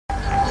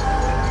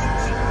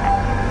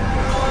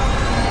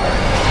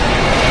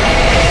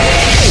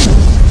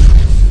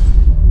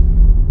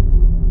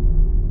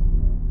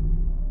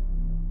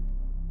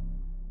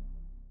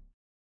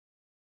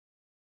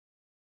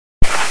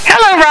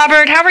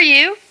Robert. How are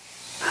you?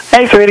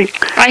 Hey, sweetie.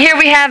 Here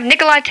we have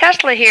Nikola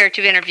Tesla here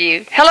to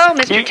interview. Hello,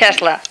 Mr.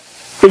 Tesla.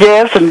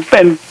 Yes, and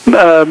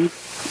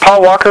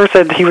Paul Walker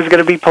said he was going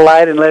to be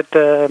polite and let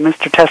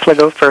Mr. Tesla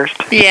go first.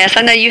 Yes,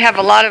 I know you have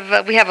a lot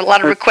of. We have a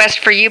lot of requests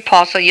for you,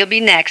 Paul. So you'll be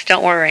next.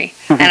 Don't worry,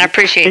 and I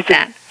appreciate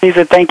that. He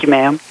said, "Thank you,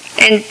 ma'am."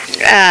 And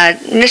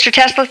Mr.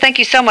 Tesla, thank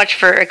you so much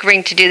for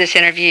agreeing to do this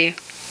interview.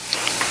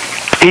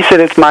 He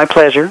said, "It's my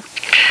pleasure."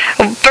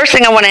 Well, first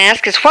thing I want to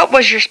ask is, what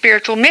was your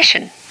spiritual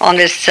mission on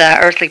this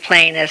earthly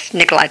plane as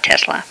Nikola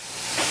Tesla?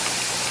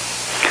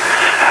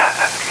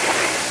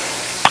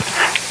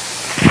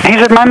 He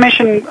said, "My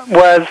mission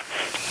was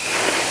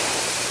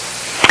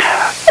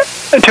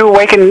to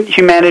awaken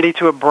humanity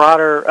to a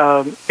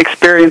broader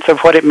experience of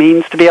what it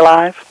means to be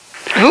alive,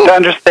 to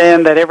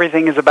understand that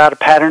everything is about a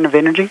pattern of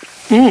energy."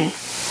 He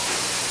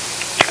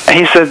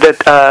said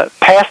that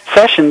past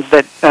sessions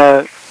that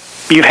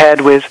you've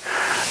had with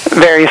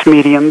various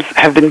mediums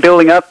have been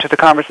building up to the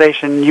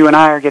conversation you and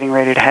I are getting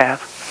ready to have.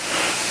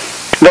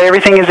 That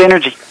everything is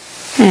energy.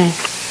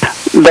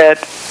 That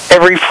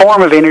every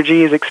form of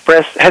energy is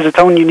expressed, has its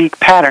own unique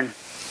pattern.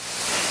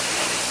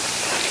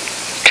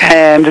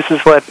 And this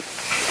is what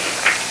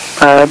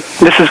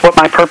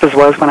my purpose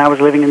was when I was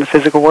living in the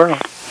physical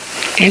world.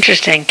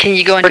 Interesting. Can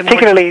you go into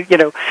particularly,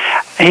 more?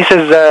 He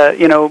says,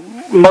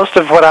 most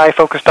of what I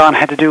focused on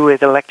had to do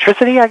with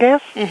electricity, I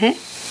guess.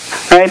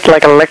 Right?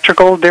 Like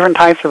different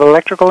types of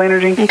electrical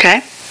energy.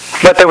 Okay.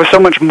 But there was so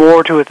much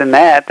more to it than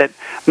that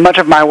much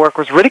of my work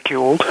was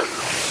ridiculed.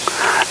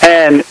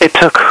 And it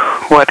took,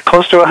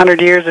 close to 100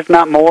 years, if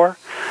not more,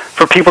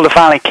 for people to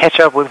finally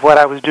catch up with what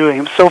I was doing.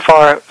 It was so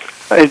far,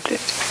 it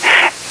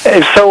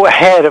was so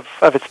ahead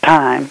of its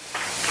time.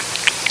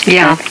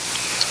 Yeah.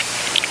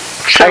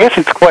 So, I guess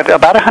it's,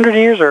 about 100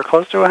 years or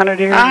close to 100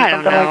 years? I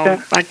don't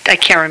know. Like I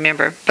can't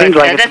remember. But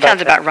that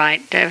sounds about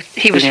right.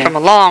 He was from a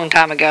long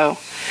time ago.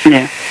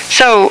 Yeah.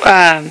 So,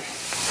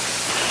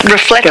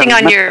 reflecting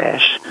on your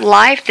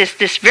life,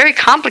 this very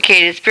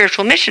complicated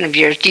spiritual mission of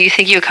yours, do you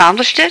think you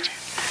accomplished it?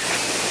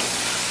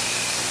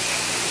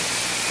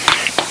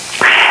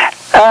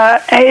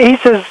 He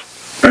says,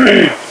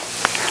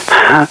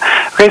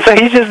 okay, so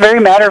he's just very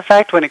matter of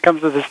fact when it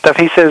comes to this stuff.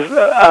 He says,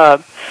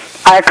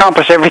 I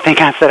accomplished everything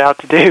I set out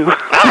to do.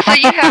 Oh, so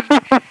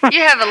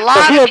you have a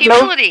lot of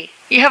humility.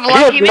 You have a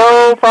lot of humility. He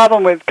has no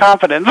problem with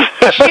confidence.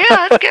 Yeah,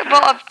 that's good.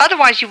 Well,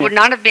 otherwise you would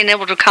not have been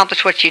able to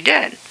accomplish what you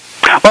did.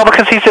 Well,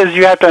 because he says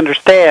you have to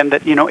understand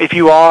that, if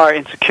you are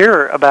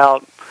insecure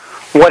about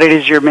what it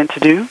is you're meant to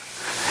do,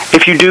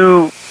 if you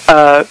do,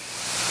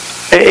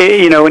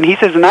 and he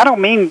says, and I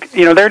don't mean,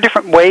 there are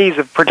different ways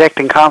of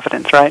projecting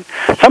confidence, right?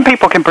 Some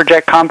people can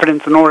project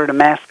confidence in order to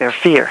mask their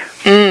fear,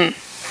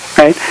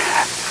 right?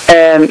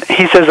 And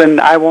he says,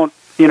 and I won't,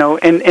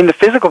 in the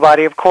physical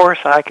body, of course,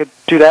 I could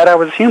do that. I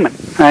was human,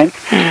 right?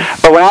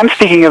 But when I'm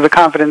speaking of the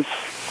confidence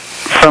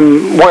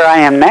from where I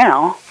am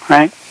now,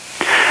 right,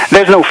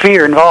 there's no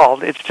fear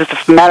involved. It's just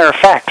a matter of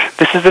fact.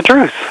 This is the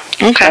truth.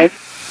 Okay. Right?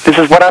 This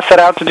is what I set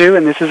out to do,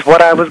 and this is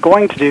what I was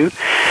going to do.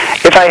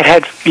 If I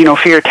had,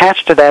 fear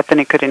attached to that, then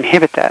it could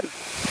inhibit that.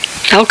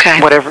 Okay.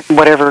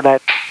 Whatever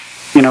that,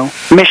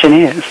 mission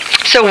is.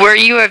 So were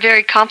you a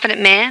very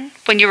confident man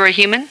when you were a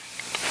human?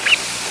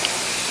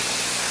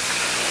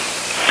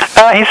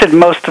 He said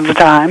most of the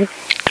time.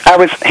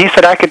 He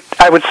said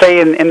I would say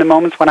in the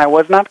moments when I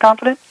was not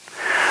confident,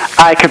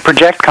 I could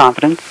project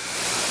confidence.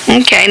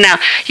 Okay. Now,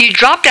 you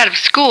dropped out of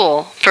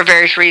school for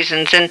various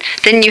reasons, and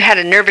then you had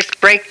a nervous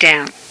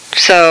breakdown.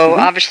 So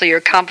obviously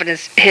your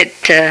confidence hit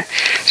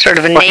sort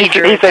of a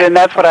nadir. He said, and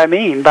that's what I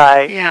mean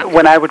by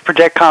when I would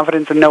project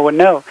confidence and no one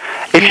know.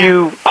 If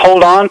you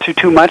hold on to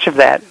too much of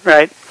that,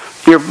 right,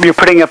 you're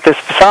putting up this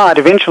facade.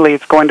 Eventually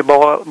it's going to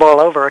boil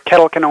over. A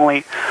kettle can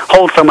only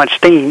hold so much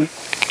steam.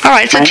 All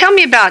right, so tell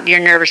me about your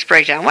nervous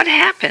breakdown. What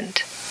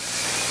happened?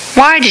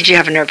 Why did you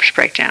have a nervous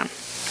breakdown?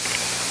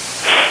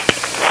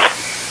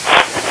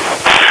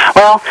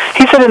 Well,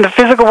 he said in the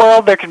physical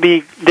world there could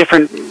be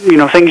different,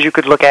 things you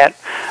could look at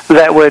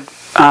that would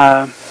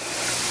kind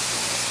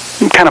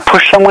of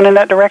push someone in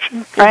that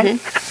direction, right?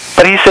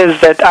 But he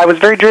says that I was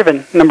very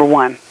driven, number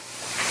one,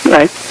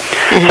 right?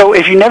 So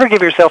if you never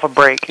give yourself a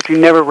break, if you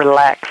never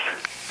relax,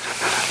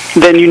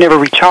 then you never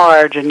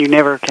recharge and you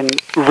never can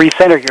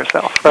recenter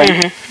yourself,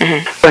 right?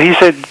 So he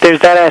said there's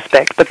that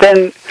aspect. But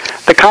then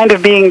the kind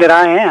of being that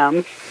I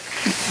am,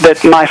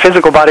 that my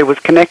physical body was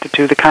connected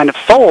to, the kind of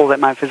soul that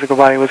my physical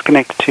body was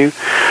connected to,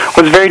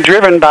 was very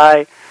driven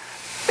by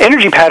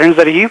energy patterns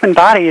that a human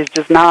body is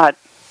just not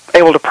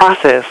able to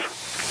process.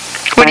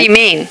 What do you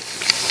mean?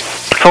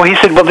 So he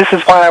said, well, this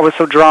is why I was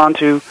so drawn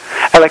to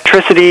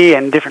electricity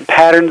and different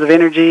patterns of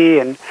energy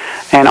and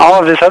all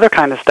of this other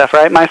kind of stuff,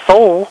 right? My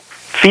soul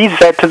feeds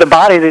that to the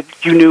body that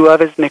you knew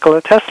of as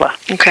Nikola Tesla.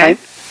 Okay. Right?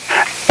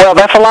 Well,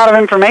 that's a lot of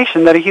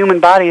information that a human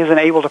body isn't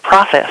able to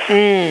process.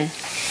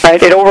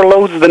 Right? It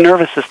overloads the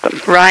nervous system.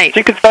 Right. So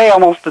you could say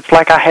almost it's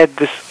like I had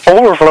this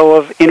overflow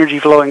of energy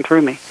flowing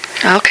through me.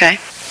 Okay.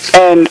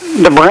 And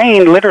the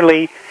brain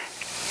literally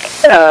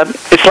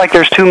it's like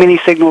there's too many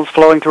signals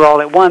flowing through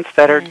all at once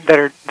that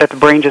the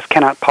brain just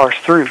cannot parse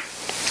through.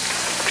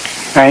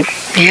 Right?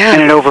 Yeah.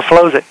 And it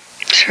overflows it.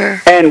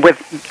 Sure. And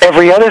with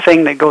every other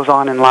thing that goes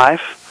on in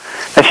life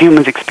that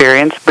humans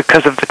experience,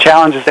 because of the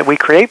challenges that we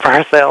create for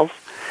ourselves,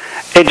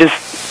 it just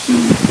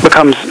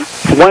becomes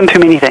one too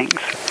many things.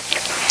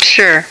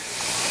 Sure.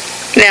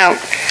 Now,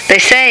 they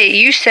say,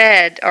 you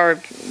said,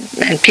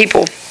 and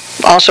people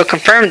also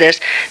confirm this,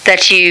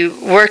 that you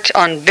worked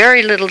on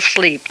very little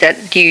sleep,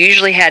 that you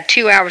usually had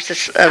 2 hours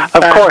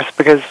of course,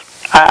 because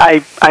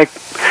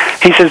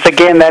he says,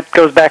 again, that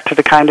goes back to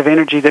the kind of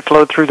energy that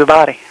flowed through the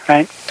body,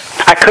 right?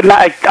 I could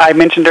not, I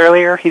mentioned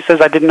earlier, he says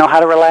I didn't know how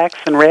to relax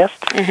and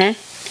rest,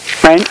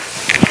 right?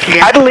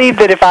 Yeah. I believed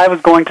that if I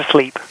was going to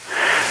sleep,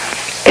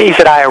 he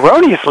said I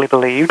erroneously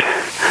believed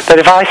that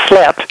if I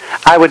slept,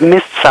 I would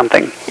miss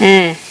something,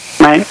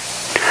 right?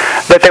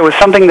 That there was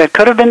something that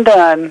could have been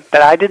done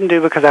that I didn't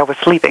do because I was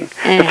sleeping.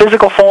 The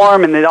physical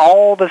form and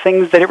all the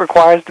things that it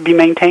requires to be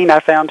maintained I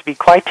found to be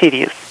quite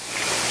tedious.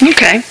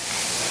 Okay.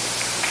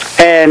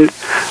 And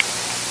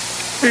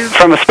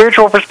from a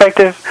spiritual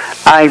perspective,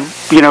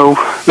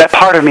 that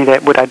part of me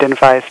that would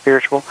identify as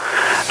spiritual,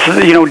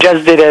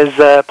 judged it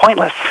as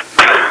pointless.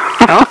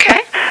 Okay.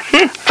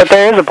 But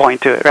there is a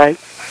point to it, right?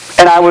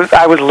 And I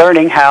was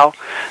learning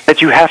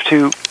that you have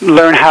to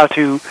learn how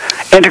to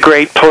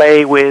integrate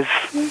play with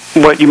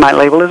what you might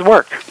label as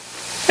work.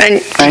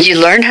 And did you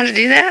learn how to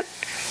do that?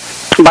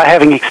 By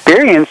having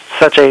experienced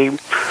such a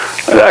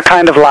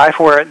kind of life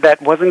where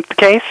that wasn't the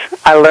case,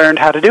 I learned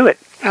how to do it.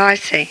 Oh, I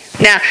see.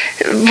 Now,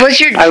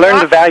 I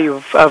learned the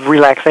value of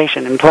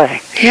relaxation and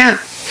play. Yeah.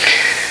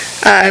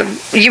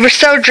 You were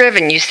so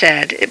driven, you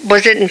said.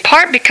 Was it in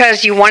part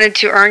because you wanted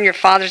to earn your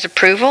father's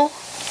approval?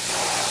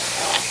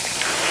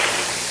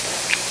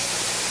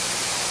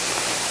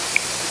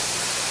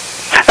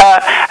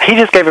 He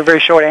just gave a very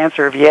short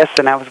answer of yes,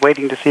 and I was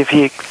waiting to see if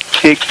he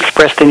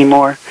expressed any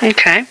more.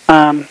 Okay.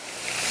 Can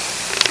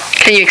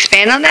you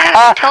expand on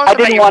that? Tell us I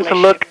didn't want to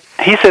look.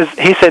 He said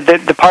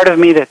that the part of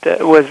me that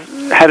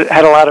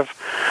had a lot of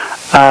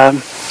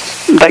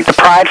like the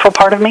prideful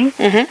part of me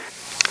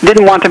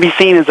didn't want to be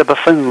seen as a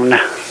buffoon.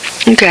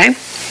 Okay.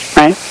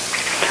 Right.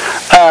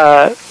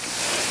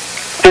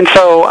 And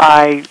so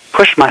I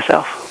pushed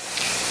myself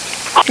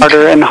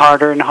harder and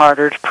harder and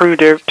harder to prove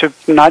to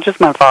not just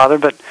my father,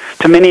 but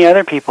to many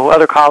other people,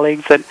 other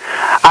colleagues, that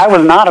I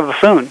was not a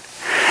buffoon.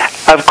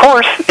 Of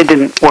course, it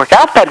didn't work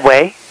out that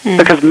way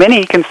because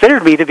many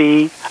considered me to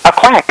be a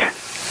quack.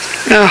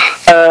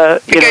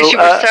 Because you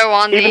were so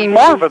on even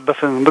more of a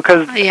buffoon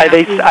because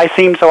I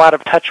seemed so out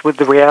of touch with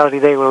the reality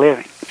they were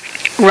living.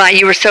 Right,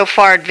 you were so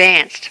far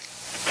advanced.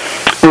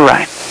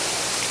 Right.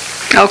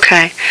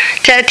 Okay.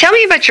 Tell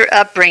me about your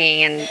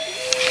upbringing and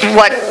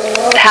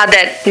how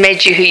that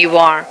made you who you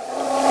are.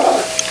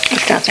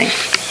 It's nothing.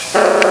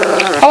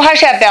 Oh,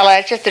 hush up, Bella.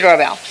 It's just the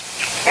doorbell.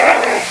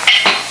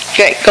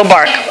 Okay, go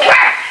bark.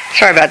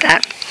 Sorry about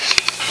that.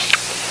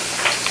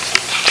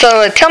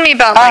 So tell me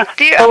about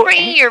the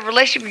upbringing, your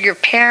relationship with your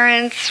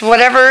parents,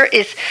 whatever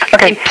is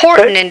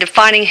important in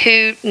defining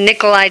who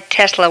Nikola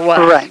Tesla was.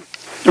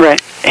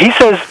 Right. He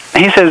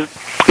says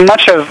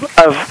much of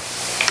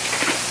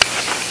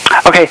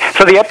okay,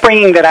 so the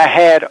upbringing that I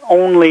had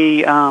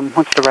only,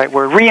 what's the right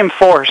word,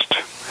 reinforced,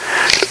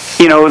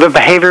 the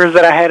behaviors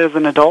that I had as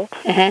an adult,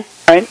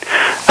 right?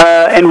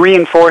 And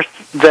reinforced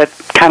that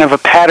kind of a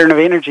pattern of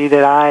energy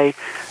that I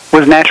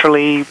was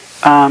naturally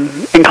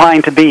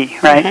inclined to be,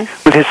 right?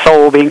 With his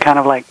soul being kind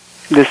of like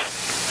this,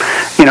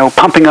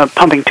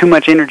 pumping too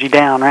much energy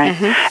down, right?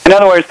 In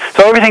other words,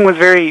 so everything was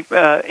very,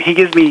 he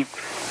gives me,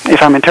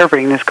 if I'm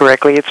interpreting this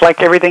correctly, it's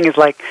like everything is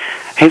like,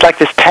 he's like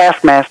this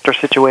taskmaster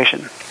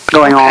situation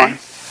going on,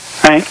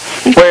 right?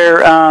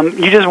 Where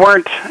you just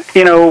weren't,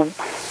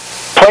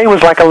 play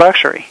was like a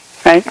luxury,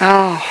 right?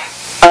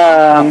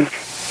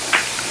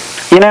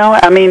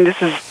 I mean,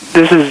 this is,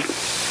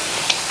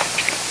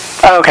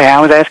 okay, I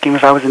was asking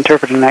if I was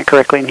interpreting that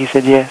correctly, and he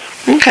said yes.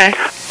 Okay.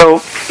 So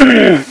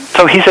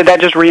he said that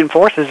just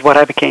reinforces what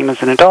I became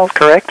as an adult,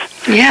 correct?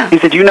 Yeah. He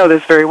said, you know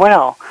this very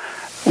well.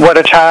 What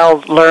a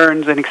child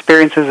learns and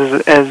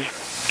experiences as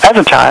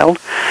a child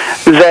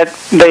is that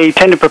they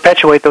tend to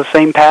perpetuate those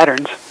same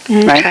patterns,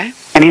 right?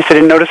 And he said,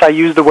 and notice I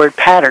use the word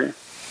pattern,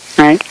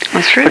 right?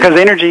 That's true. Because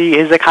energy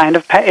is a kind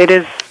of,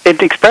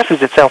 it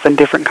expresses itself in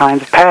different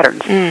kinds of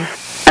patterns.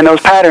 And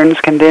those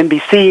patterns can then be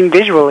seen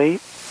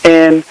visually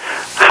in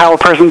how a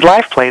person's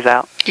life plays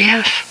out.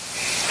 Yes.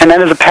 And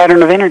that is a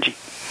pattern of energy.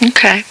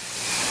 Okay.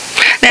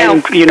 Now,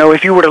 and,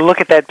 if you were to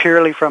look at that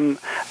purely from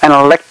an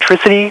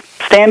electricity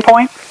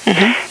standpoint,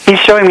 he's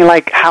showing me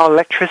like how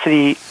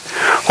electricity,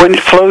 when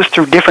it flows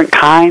through different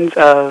kinds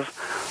of,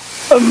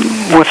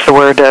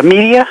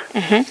 media,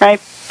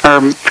 right?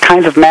 Or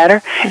kinds of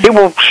matter, it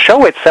will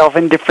show itself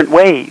in different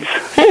ways,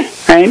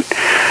 right?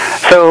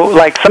 So,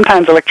 like,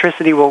 sometimes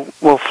electricity will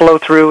flow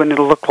through and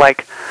it'll look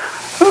like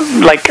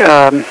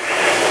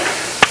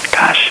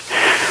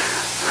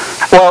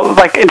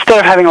instead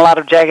of having a lot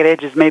of jagged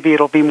edges, maybe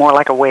it'll be more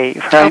like a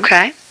wave, right?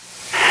 Okay.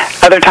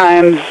 Other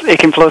times it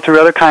can flow through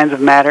other kinds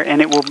of matter,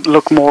 and it will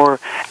look more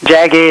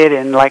jagged,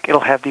 and like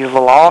it'll have these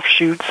little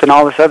offshoots and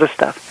all this other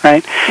stuff,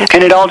 right? Okay.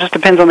 And it all just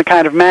depends on the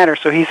kind of matter.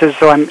 So he says,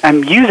 so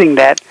I'm using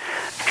that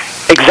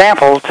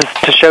example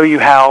to show you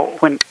how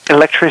when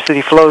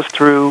electricity flows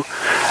through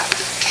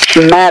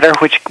matter,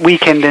 which we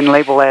can then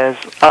label as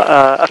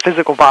a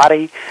physical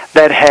body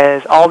that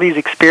has all these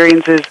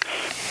experiences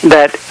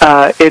that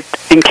it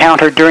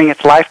encountered during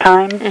its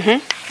lifetime,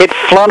 it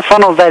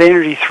funnels that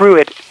energy through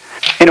it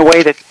in a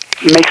way that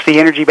makes the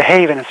energy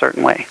behave in a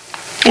certain way.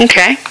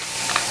 Okay.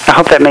 I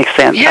hope that makes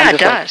sense. Yeah, it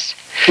does.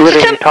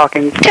 Literally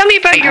talking. Tell me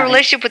about your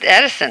relationship with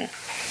Edison.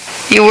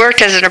 You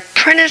worked as an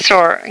apprentice,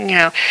 or, you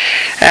know,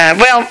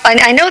 well,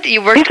 I know that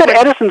you worked. He said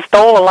Edison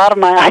stole a lot of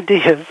my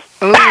ideas.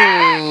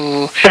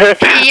 Ooh.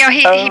 You know,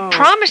 he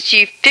promised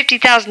you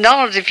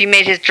 $50,000 if you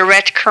made his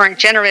direct current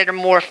generator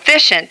more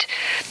efficient,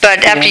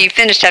 but after you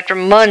finished, after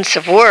months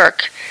of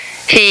work,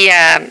 he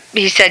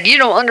said, you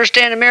don't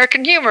understand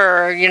American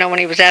humor, you know, when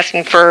he was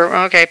asking for,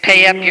 okay,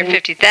 pay up your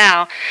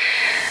 $50,000,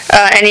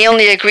 and he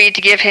only agreed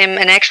to give him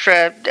an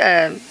extra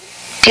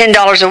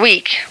 $10 a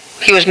week.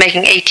 He was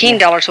making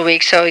 $18 a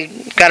week, so he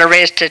got a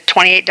raise to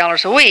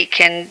 $28 a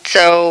week, and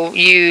so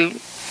you,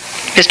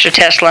 Mr.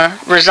 Tesla,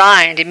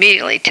 resigned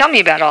immediately. Tell me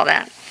about all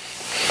that.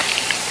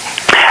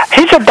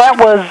 He said that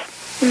was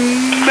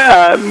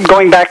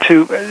going back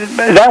to,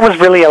 that was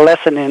really a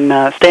lesson in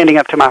standing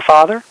up to my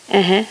father.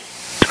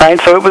 Right?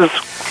 So it was,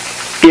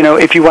 you know,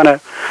 if you want to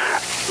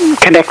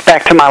connect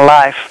back to my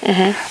life,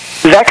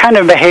 that kind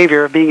of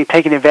behavior of being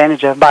taken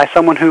advantage of by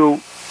someone who,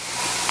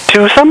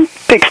 to some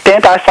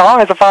extent, I saw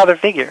as a father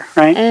figure,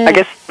 right? I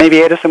guess maybe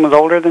Edison was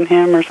older than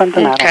him or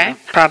something. I don't know.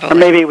 Probably. Or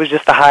maybe it was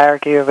just the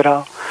hierarchy of it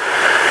all.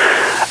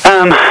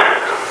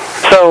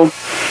 So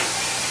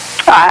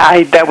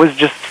I that was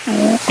just,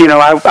 you know,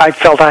 I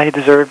felt I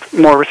deserved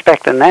more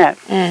respect than that,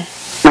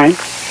 right?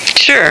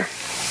 Sure.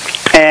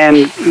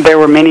 And there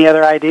were many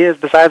other ideas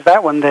besides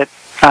that one that,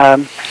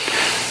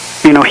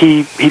 you know,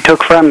 he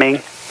took from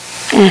me.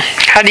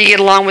 How do you get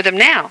along with him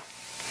now?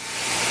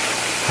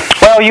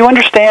 Well, you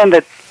understand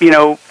that, you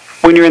know,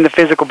 when you're in the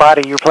physical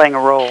body, you're playing a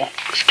role.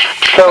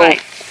 So,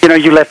 you know,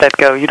 you let that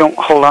go. You don't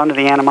hold on to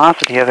the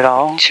animosity of it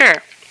all.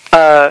 Sure.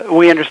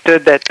 We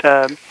understood that,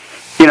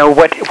 you know,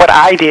 what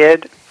I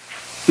did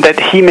that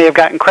he may have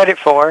gotten credit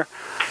for,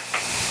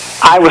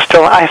 I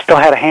still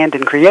had a hand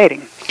in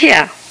creating.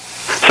 Yeah.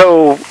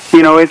 So,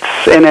 you know, it's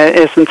in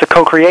essence a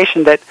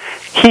co-creation that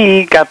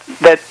he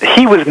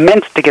was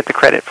meant to get the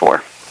credit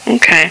for.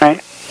 Okay.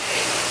 Right?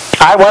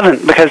 I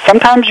wasn't, because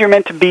sometimes you're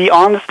meant to be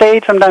on the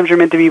stage, sometimes you're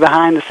meant to be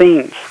behind the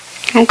scenes.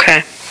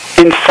 Okay.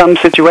 In some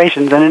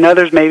situations, and in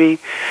others maybe,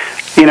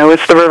 you know,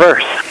 it's the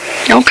reverse.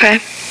 Okay.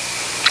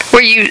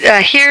 Were you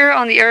here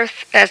on the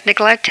earth as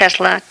Nikola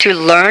Tesla to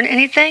learn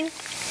anything?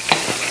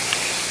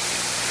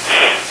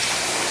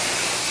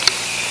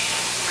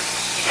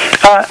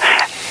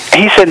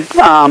 He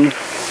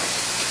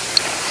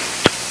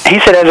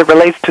said as it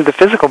relates to the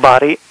physical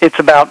body, it's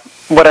about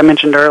what I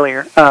mentioned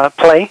earlier,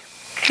 play,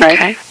 right?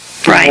 Okay.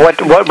 Right.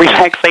 What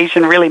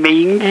relaxation really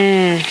means,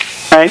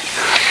 right?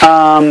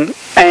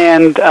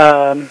 And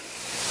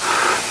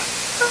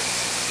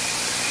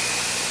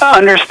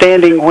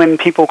understanding when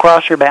people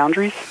cross your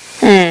boundaries,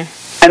 and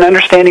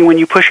understanding when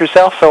you push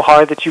yourself so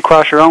hard that you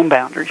cross your own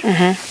boundaries.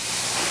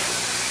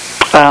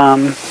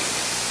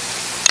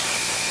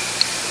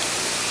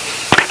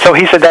 So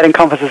he said that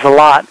encompasses a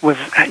lot with,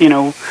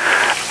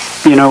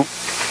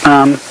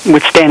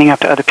 with standing up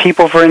to other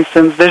people, for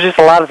instance. There's just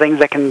a lot of things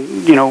that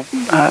can,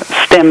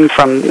 stem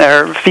from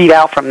or feed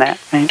out from that.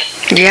 Right?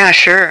 Yeah,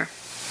 sure.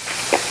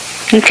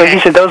 Okay. So he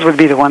said those would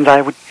be the ones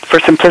I would, for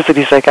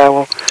simplicity's sake, I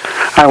will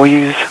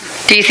use.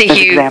 Do you think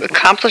you examples.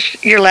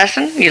 accomplished your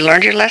lesson? You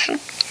learned your lesson?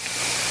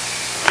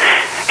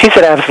 He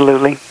said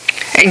absolutely.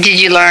 And did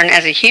you learn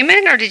as a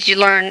human, or did you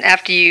learn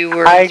after you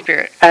were in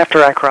spirit?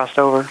 After I crossed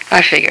over.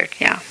 I figured,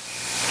 yeah.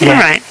 All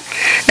right.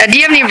 Now, do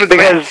you have any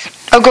regrets?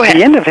 Because go ahead.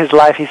 the end of his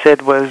life, he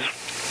said, was,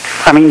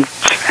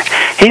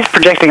 he's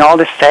projecting all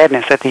this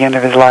sadness at the end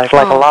of his life,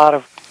 like a lot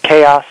of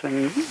chaos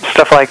and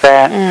stuff like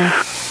that.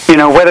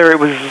 Whether it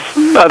was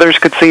others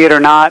could see it or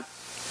not,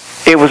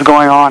 it was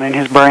going on in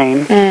his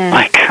brain,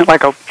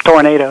 like a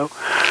tornado.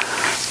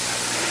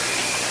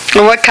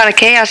 Well, what kind of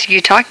chaos are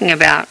you talking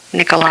about,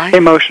 Nikolai?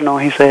 Emotional,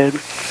 he said.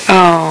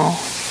 Oh.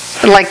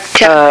 Like,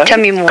 tell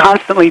me more.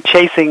 Constantly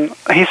chasing.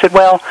 He said,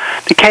 well,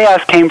 the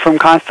chaos came from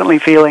constantly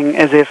feeling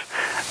as if,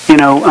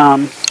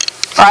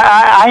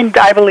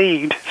 I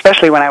believed,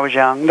 especially when I was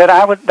young, that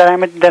I'm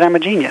a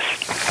genius,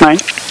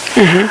 right?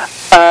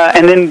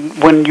 And then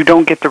when you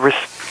don't get the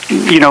rest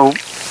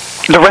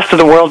of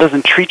the world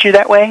doesn't treat you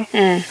that way,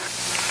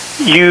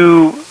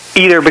 you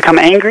either become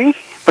angry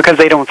because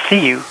they don't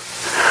see you,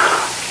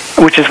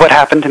 which is what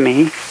happened to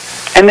me.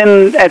 And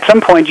then at some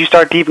point you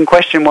start to even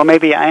question, well,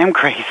 maybe I am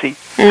crazy,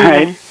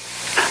 right?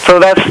 So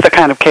that's the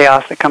kind of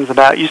chaos that comes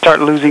about. You start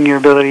losing your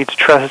ability to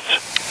trust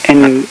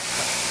in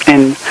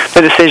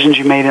the decisions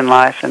you made in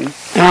life, and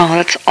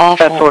that's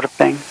awful. that sort of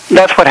thing.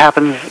 That's what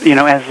happens,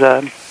 as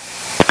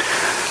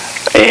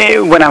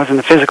when I was in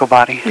the physical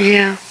body.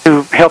 Yeah.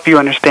 To help you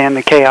understand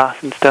the chaos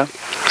and stuff.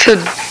 So,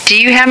 do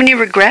you have any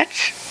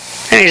regrets?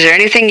 I mean, is there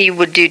anything you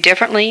would do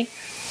differently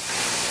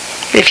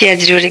if you had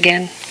to do it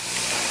again?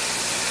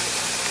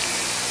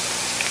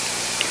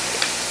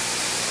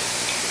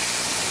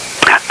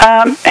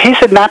 He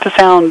said not to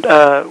sound,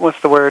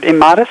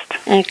 immodest.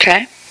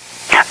 Okay.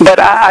 But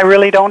I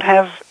really don't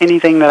have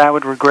anything that I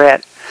would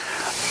regret.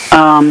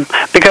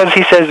 Because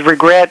he says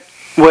regret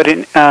would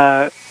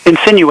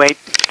insinuate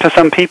to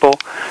some people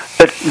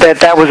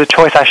that was a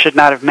choice I should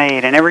not have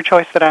made. And every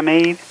choice that I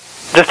made,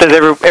 just as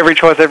every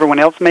choice everyone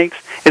else makes,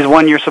 is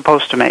one you're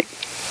supposed to make.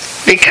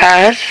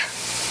 Because?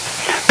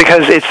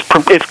 Because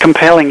it's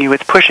compelling you,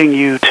 it's pushing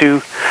you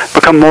to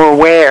become more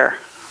aware,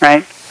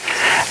 right?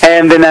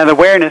 And then that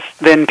awareness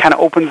then kind of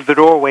opens the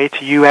doorway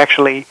to you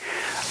actually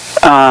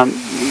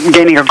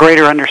gaining a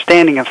greater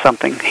understanding of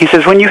something. He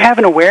says when you have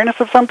an awareness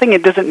of something,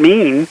 it doesn't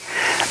mean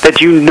that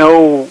you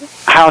know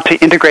how to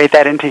integrate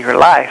that into your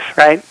life,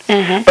 right?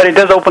 Mm-hmm. But it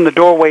does open the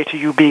doorway to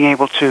you being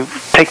able to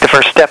take the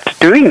first step to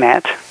doing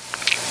that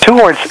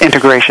towards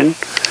integration,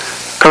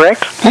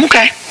 correct?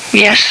 Okay,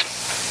 yes.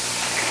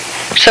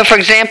 So, for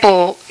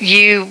example,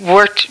 you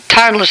worked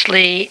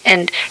tirelessly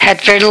and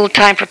had very little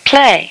time for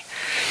play.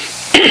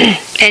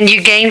 And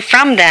you gain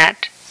from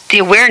that the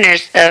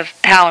awareness of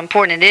how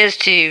important it is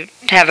to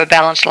have a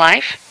balanced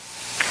life?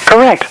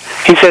 Correct.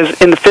 He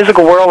says, in the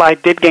physical world, I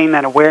did gain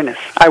that awareness.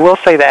 I will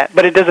say that,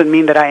 but it doesn't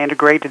mean that I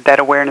integrated that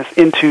awareness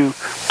into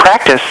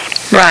practice.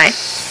 Right.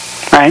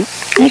 Right?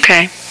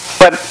 Okay.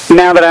 But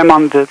now that I'm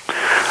on this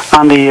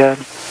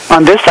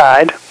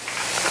side,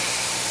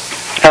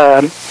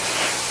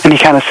 and he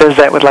kind of says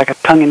that with like a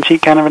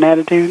tongue-in-cheek kind of an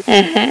attitude,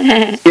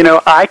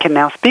 I can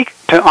now speak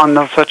on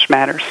those such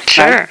matters.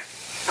 Sure. Right?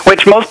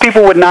 Which most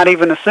people would not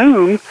even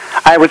assume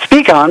I would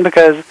speak on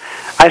because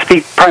I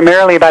speak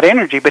primarily about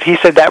energy, but he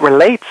said that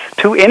relates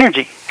to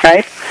energy,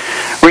 right?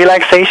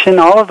 Relaxation,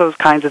 all of those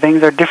kinds of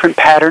things are different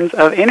patterns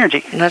of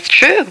energy. That's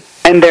true.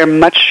 And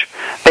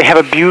they have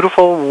a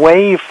beautiful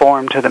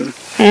waveform to them.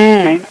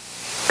 Right?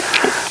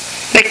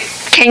 But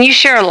can you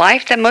share a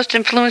life that most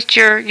influenced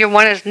your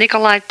one as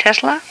Nikola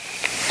Tesla?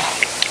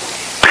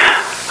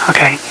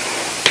 Okay.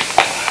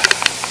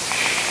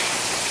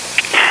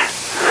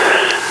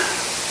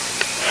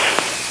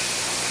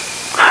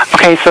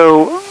 Okay,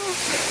 so,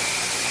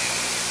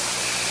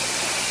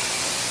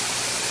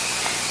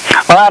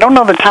 well, I don't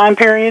know the time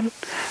period.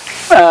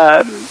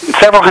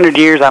 Several hundred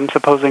years, I'm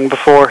supposing,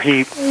 before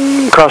he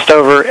crossed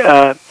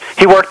over.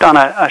 He worked on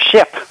a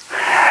ship.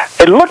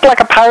 It looked like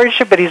a pirate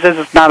ship, but he says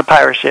it's not a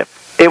pirate ship.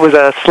 It was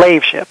a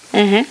slave ship.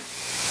 Mm-hmm.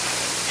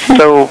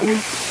 So,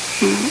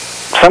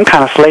 some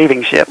kind of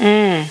slaving ship.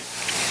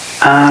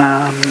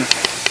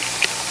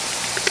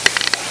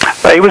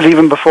 But it was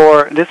even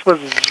before, this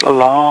was a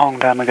long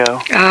time ago.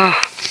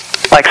 Oh.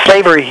 Like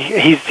slavery,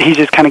 he's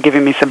just kind of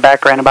giving me some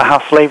background about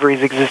how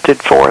slavery's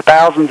existed for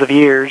thousands of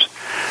years.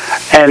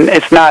 And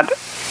it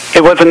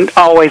wasn't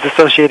always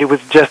associated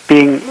with just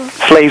being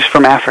slaves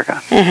from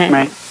Africa,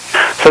 right?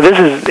 So this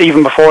is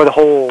even before the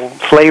whole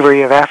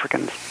slavery of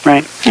Africans,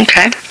 right?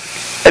 Okay.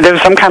 There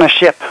was some kind of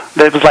ship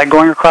that was like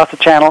going across the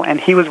channel,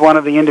 and he was one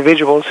of the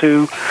individuals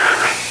who,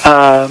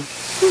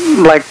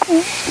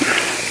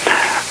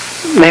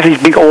 they have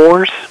these big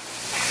oars.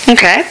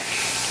 Okay.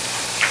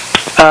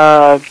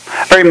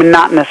 Very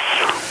monotonous,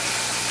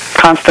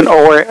 constant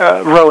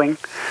rowing,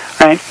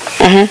 right?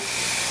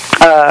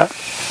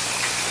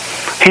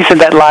 He said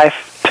that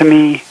life, to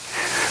me,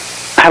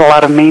 had a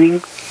lot of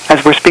meaning,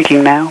 as we're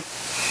speaking now,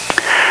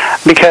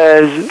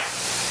 because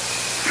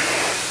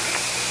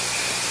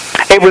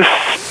it was,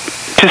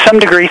 to some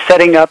degree,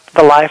 setting up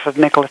the life of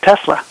Nikola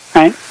Tesla,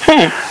 right?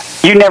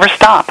 You never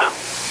stop,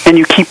 and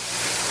you keep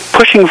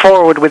pushing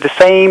forward with the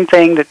same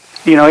thing that,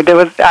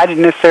 I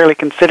didn't necessarily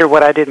consider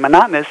what I did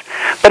monotonous,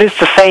 but it's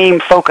the same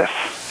focus,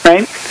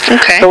 right?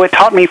 Okay. So it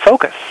taught me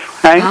focus,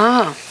 right?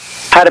 Oh.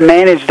 How to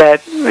manage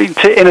that,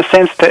 in a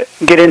sense, to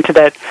get into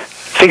that,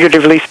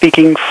 figuratively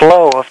speaking,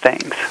 flow of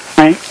things,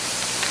 right?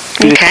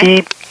 You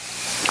just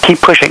keep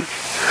pushing.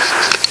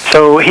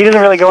 So he doesn't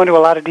really go into a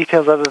lot of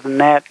details other than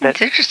that.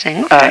 That's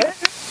interesting. Okay.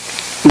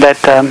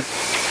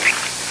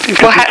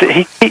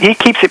 He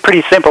keeps it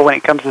pretty simple when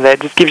it comes to that.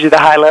 Just gives you the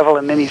high level,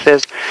 and then he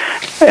says,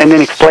 and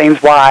then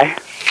explains why.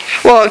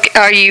 Well,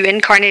 are you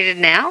incarnated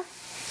now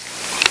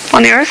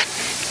on the earth?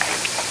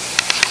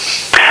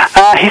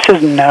 He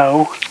says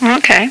no.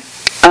 Okay.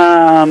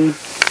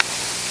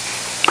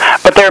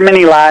 But there are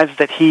many lives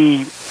that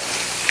he.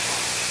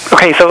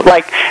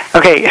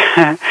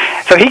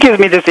 So he gives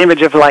me this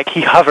image of like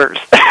he hovers.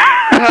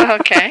 Oh,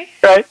 okay.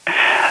 Right.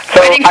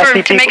 So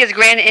waiting to make his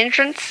grand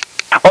entrance.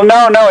 Well,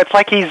 no. It's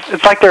like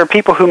there are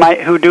people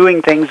who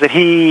doing things that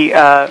he,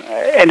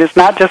 and it's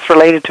not just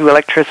related to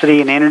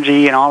electricity and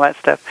energy and all that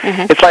stuff.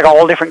 It's like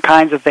all different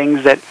kinds of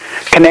things that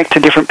connect to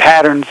different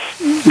patterns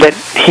that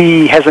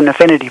he has an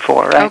affinity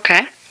for, right?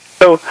 Okay.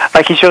 So,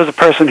 like he shows a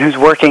person who's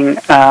working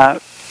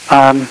as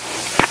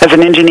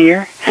an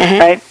engineer,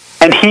 right?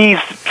 and he's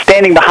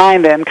standing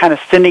behind them, kind of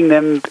sending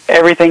them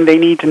everything they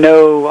need to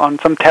know on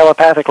some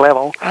telepathic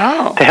level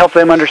to help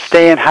them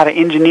understand how to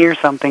engineer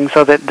something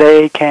so that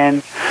they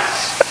can,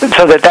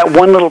 so that that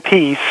one little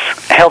piece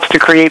helps to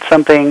create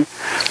something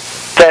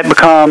that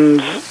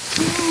becomes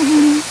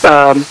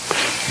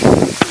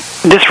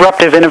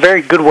disruptive in a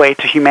very good way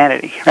to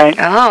humanity, right?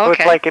 Oh, okay. So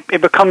it's like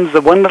it becomes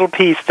the one little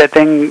piece that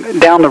then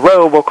down the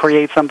road will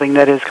create something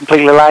that is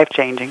completely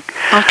life-changing.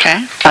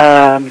 Okay.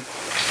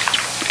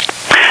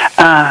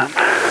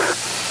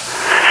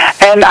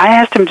 And I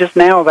asked him just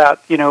now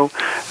about,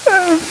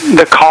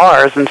 the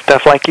cars and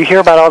stuff. Like, you hear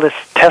about all this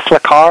Tesla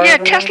cars? Yeah,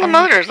 Tesla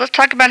Motors. Let's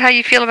talk about how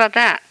you feel about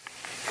that.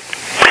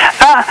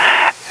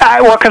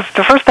 Well, because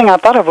the first thing I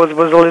thought of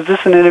was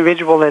this an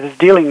individual that is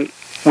dealing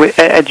with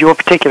at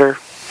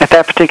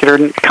that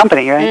particular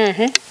company, right?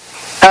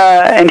 Mm-hmm.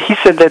 And he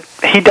said that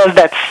he does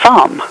that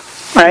some,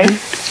 right?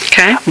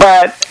 Okay.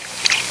 But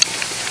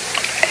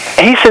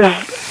he says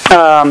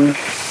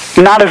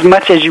not as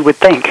much as you would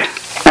think,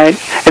 right?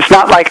 It's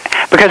not like,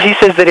 because he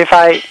says that if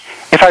I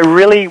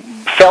really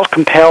felt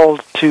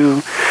compelled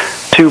to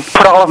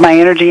put all of my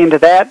energy into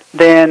that,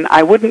 then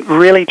I wouldn't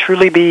really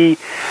truly be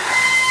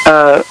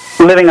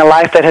living a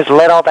life that has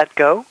let all that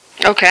go.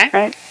 Okay.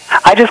 Right?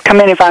 I just come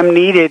in if I'm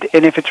needed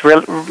and if it's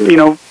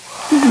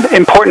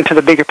important to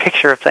the bigger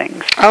picture of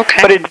things.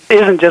 Okay. But it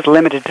isn't just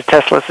limited to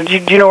Tesla. So do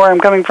you know where I'm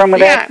coming from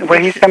with that?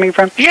 Where he's coming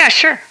from? Yeah,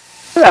 sure.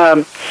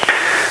 So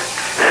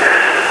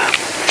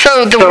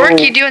the work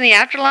you do in the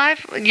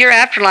afterlife, your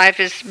afterlife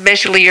is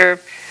basically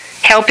you're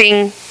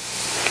helping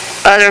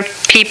other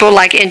people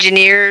like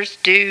engineers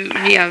do,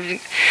 There's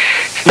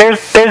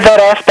that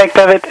aspect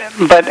of it,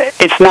 but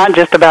it's not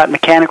just about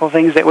mechanical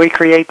things that we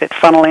create that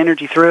funnel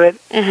energy through it.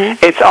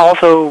 Mm-hmm.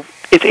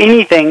 It's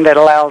anything that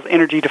allows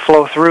energy to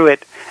flow through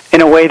it in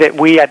a way that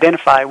we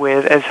identify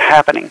with as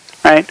happening,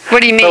 right?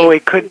 What do you mean? So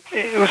it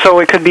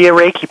could be a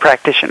Reiki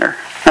practitioner,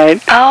 right?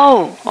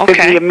 Oh, okay. It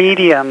could be a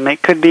medium.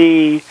 It could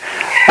be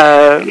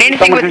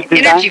anything with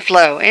energy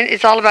flow.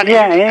 It's all about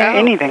energy.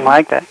 Anything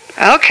like that.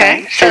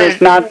 Okay. Right? So and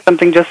it's not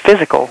something just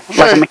physical,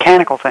 like a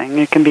mechanical thing.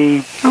 It can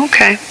be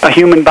a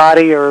human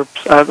body or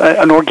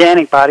an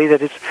organic body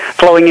that is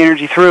flowing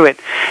energy through it,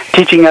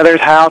 teaching others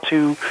how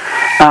to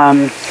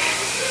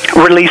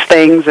release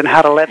things and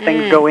how to let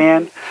things go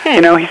in.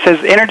 He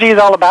says energy is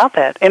all about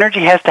that.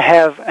 Energy has to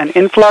have an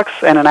influx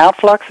and an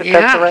outflux, if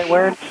that's the right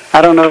words.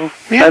 I don't know.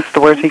 Yeah. That's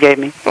the words he gave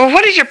me. Well,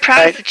 what is your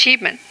proudest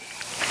achievement?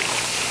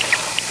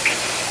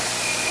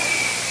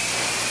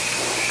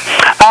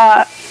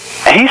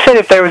 He said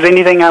if there was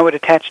anything I would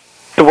attach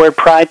the word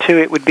pride to,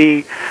 it would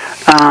be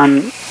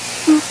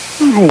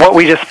what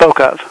we just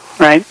spoke of,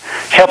 right?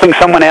 Helping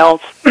someone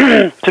else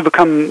to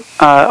become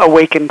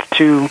awakened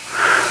to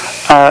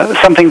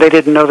something they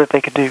didn't know that they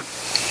could do.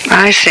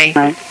 I see.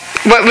 Right?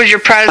 What was your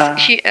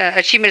proudest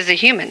achievement as a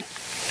human?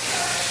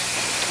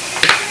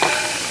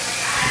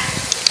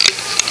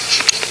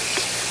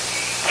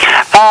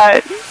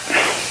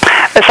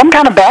 Some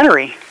kind of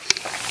battery.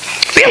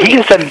 Really? He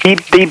just said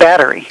the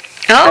battery.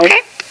 Oh,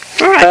 okay.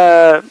 Right? All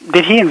right.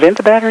 Did he invent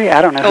the battery?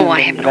 I don't know. Oh,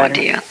 I have no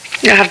idea.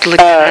 You'll have to look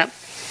that up.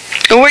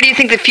 But where do you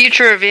think the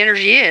future of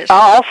energy is?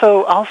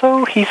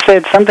 Also, he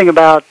said something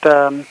about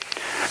some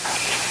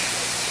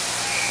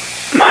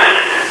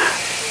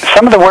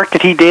of the work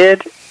that he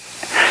did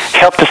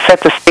helped to set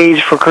the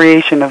stage for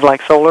creation of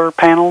like solar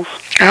panels.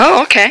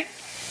 Oh, okay.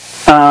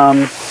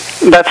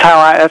 That's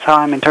how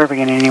I'm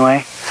interpreting it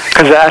anyway,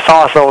 because I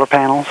saw a solar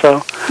panel.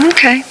 So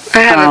okay, I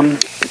have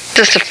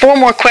just 4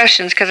 more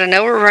questions because I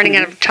know we're running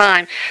out of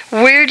time.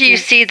 Where do you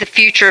see the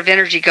future of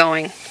energy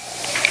going?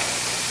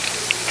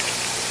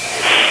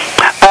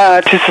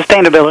 To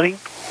sustainability.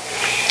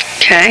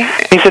 Okay.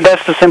 He said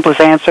that's the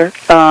simplest answer.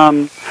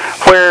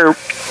 Where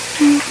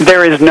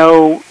there's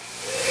no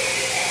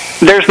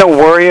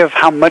worry of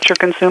how much you're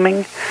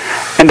consuming,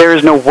 and there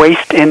is no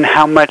waste in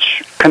how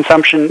much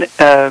consumption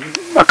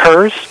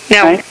occurs.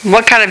 Now, right?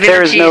 What kind of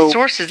energy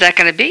source is that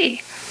going to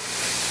be?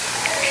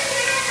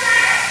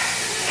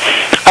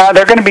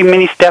 There are going to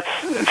be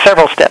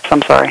several steps,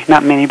 I'm sorry,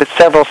 not many, but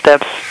several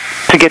steps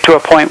to get to a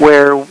point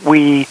where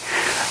we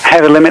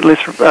have a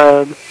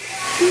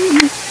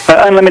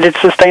unlimited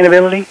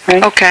sustainability,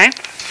 right? Okay.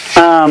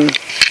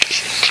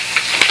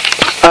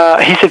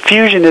 He said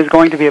fusion is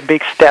going to be a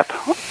big step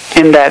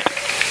on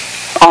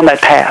that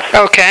path.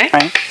 Okay.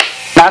 Right?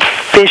 Not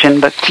fission,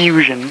 but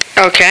fusion.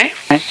 Okay.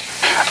 Right?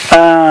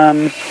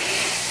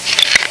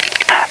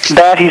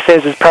 That, he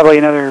says, is probably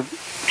another...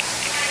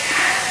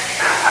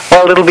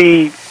 Well, it'll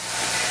be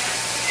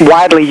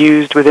widely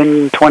used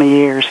within 20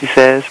 years, he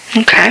says.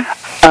 Okay.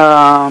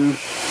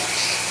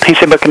 He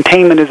said, but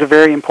containment is a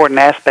very important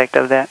aspect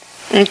of that.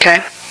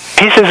 Okay.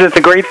 He says that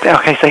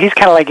so he's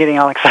kind of like getting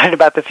all excited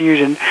about the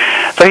fusion.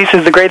 So he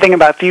says the great thing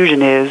about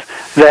fusion is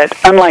that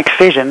unlike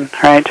fission,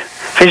 right,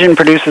 fission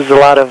produces a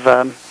lot of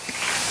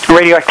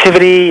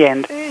radioactivity,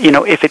 and,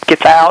 if it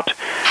gets out,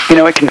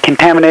 it can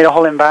contaminate a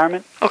whole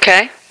environment.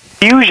 Okay.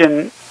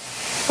 Fusion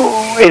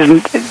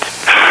is,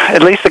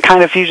 at least the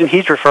kind of fusion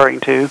he's referring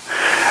to,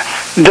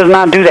 does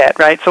not do that,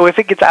 right? So if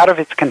it gets out of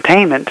its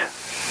containment,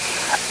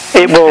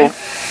 it will,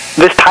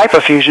 this type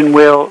of fusion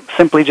will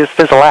simply just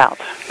fizzle out.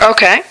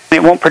 Okay.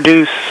 It won't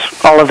produce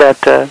all of that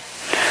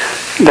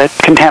that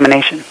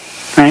contamination,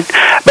 right?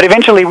 But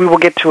eventually we will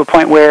get to a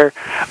point where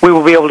we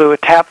will be able to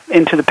tap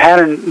into the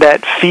pattern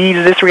that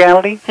feeds this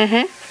reality.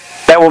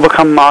 That will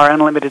become our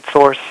unlimited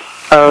source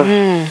of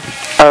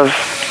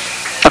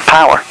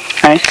power,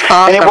 right?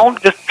 Awesome. And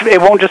it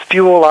won't just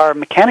fuel our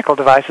mechanical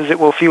devices, it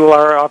will fuel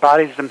our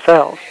bodies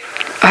themselves.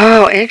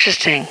 Oh,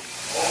 interesting.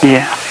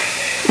 Yeah.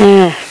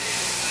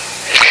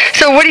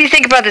 So what do you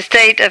think about the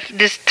state of,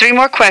 just 3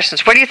 more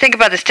questions. What do you think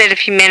about the state of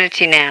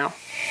humanity now?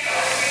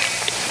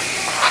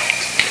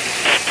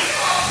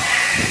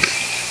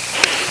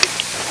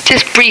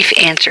 Just brief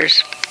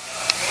answers.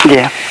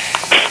 Yeah.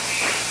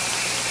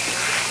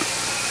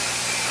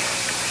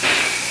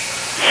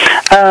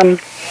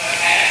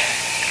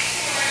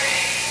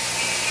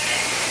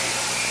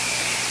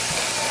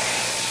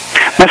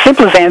 My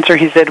simplest answer,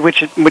 he said,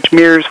 which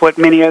mirrors what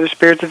many other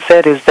spirits have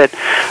said, is that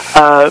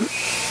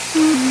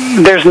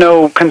there's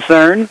no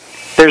concern,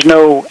 there's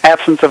no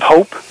absence of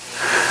hope,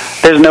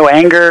 there's no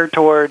anger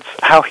towards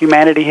how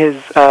humanity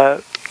has,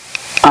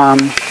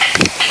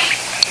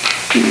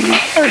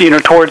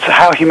 towards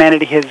how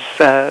humanity has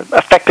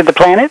affected the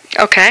planet.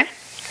 Okay.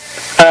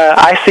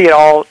 I see it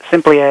all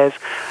simply as,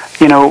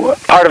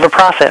 part of a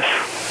process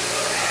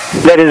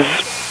that is,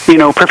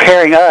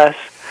 preparing us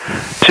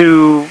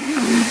to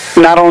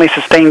not only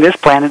sustain this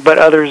planet, but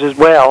others as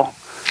well,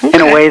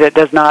 in a way that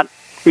does not,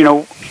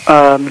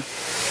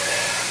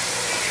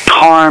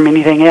 harm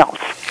anything else.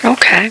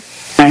 Okay.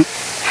 Right?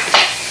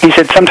 He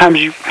said sometimes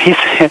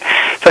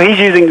so he's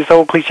using this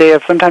old cliche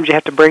of sometimes you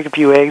have to break a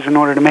few eggs in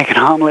order to make an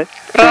omelet.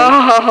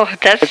 Oh,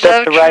 that's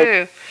so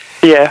true.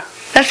 Yeah.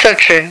 That's so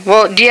true.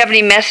 Well, do you have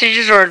any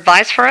messages or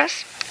advice for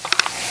us?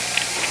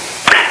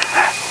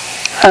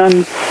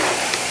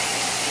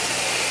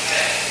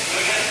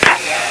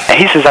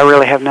 He says, I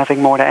really have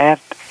nothing more to add.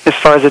 As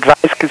far as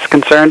advice is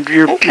concerned,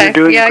 you're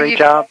doing a great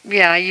job.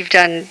 Yeah, you've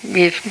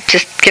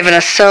just given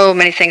us so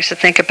many things to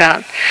think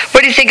about.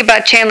 What do you think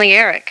about channeling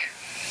Erik?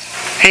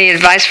 Any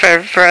advice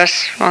for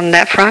us on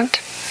that front?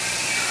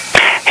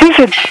 He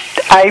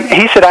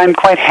said, I'm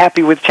quite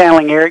happy with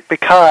channeling Erik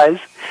because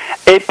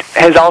it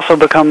has also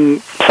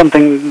become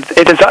something,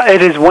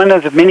 it is one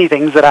of the many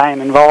things that I am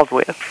involved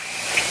with.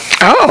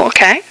 Oh,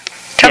 okay.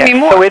 Tell me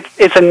more. So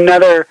it's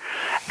another,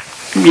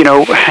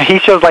 he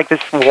shows like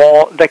this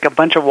wall, like a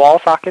bunch of wall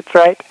sockets,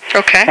 right?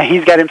 Okay. And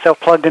he's got himself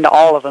plugged into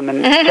all of them,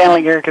 and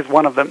channeling Erik is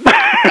one of them.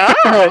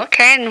 Oh,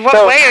 okay. In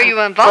what way are you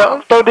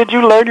involved? So did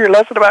you learn your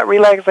lesson about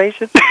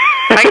relaxation?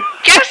 I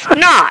guess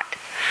not.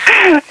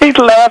 He's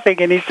laughing,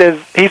 and he says,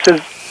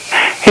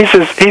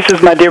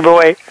 my dear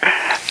boy,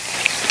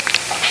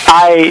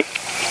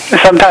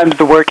 sometimes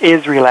the work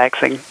is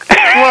relaxing.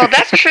 Well,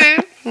 that's true.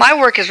 My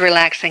work is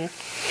relaxing.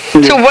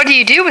 So what do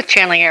you do with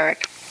channeling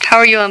Erik? How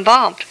are you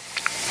involved?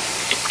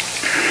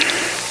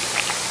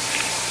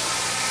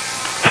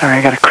 Sorry,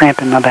 I got a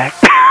cramp in my back.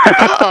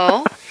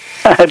 Uh-oh.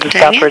 I had to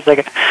stop for a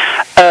second.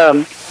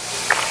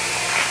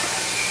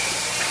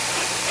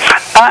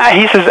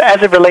 He says,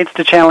 as it relates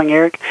to channeling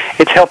Erik,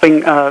 it's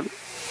helping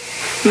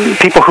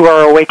people who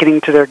are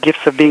awakening to their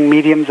gifts of being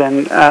mediums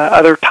and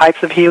other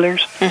types of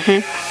healers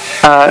to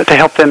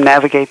help them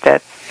navigate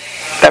that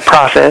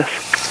process.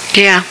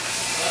 Yeah.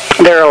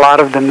 There are a lot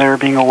of them that are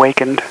being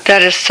awakened.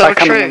 That is so by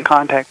coming true. in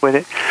contact with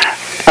it.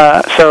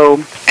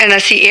 And I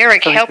see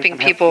Erik helping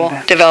people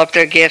develop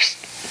their gifts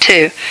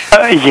too.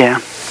 Yeah.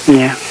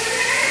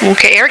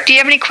 Okay, Erik, do you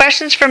have any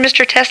questions for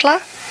Mr.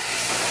 Tesla?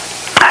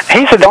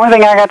 He said the only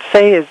thing I got to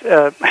say is,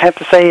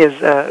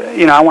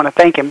 I want to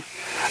thank him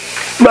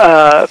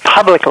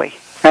publicly,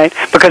 right?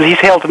 Because he's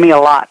helped me a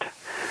lot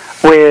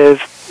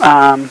with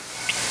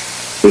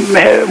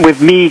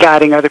me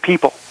guiding other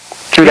people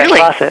through that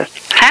process.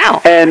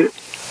 How? And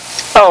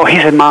he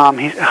said, Mom,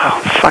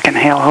 fucking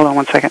hell, hold on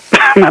one second.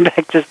 My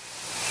back just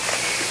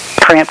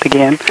cramped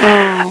again.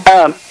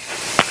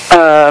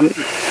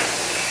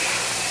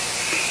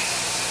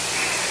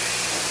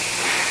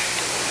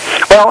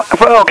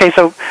 Well, okay,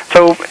 so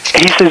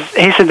he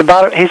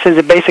says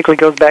it basically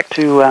goes back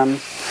to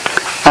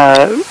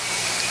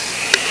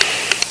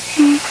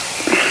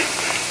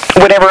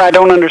whenever I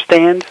don't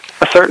understand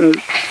a certain,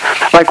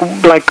 like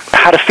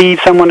how to feed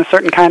someone a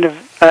certain kind of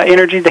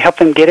energy to help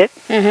them get it.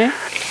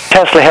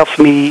 Tesla helps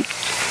me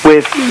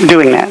with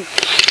doing that.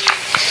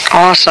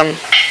 Awesome.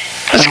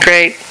 That's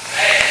great.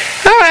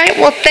 All right.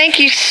 Well, thank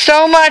you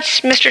so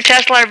much, Mr.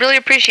 Tesla. I really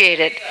appreciate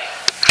it.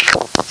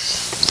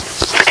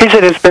 He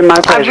said it's been my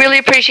pleasure. I really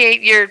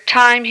appreciate your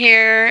time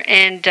here,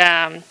 and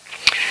I'm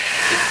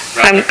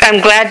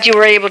glad you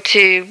were able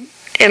to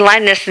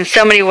enlighten us in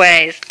so many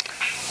ways.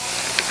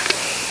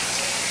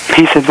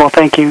 He said, well,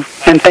 thank you.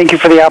 And thank you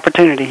for the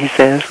opportunity, he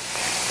says.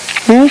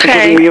 Okay. For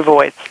giving me a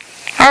voice.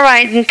 All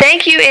right. And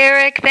thank you,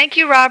 Erik. Thank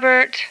you,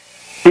 Robert.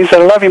 He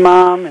said, I love you,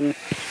 Mom. And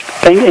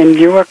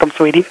you're welcome,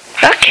 sweetie.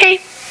 Okay.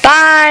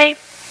 Bye.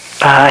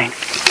 Bye.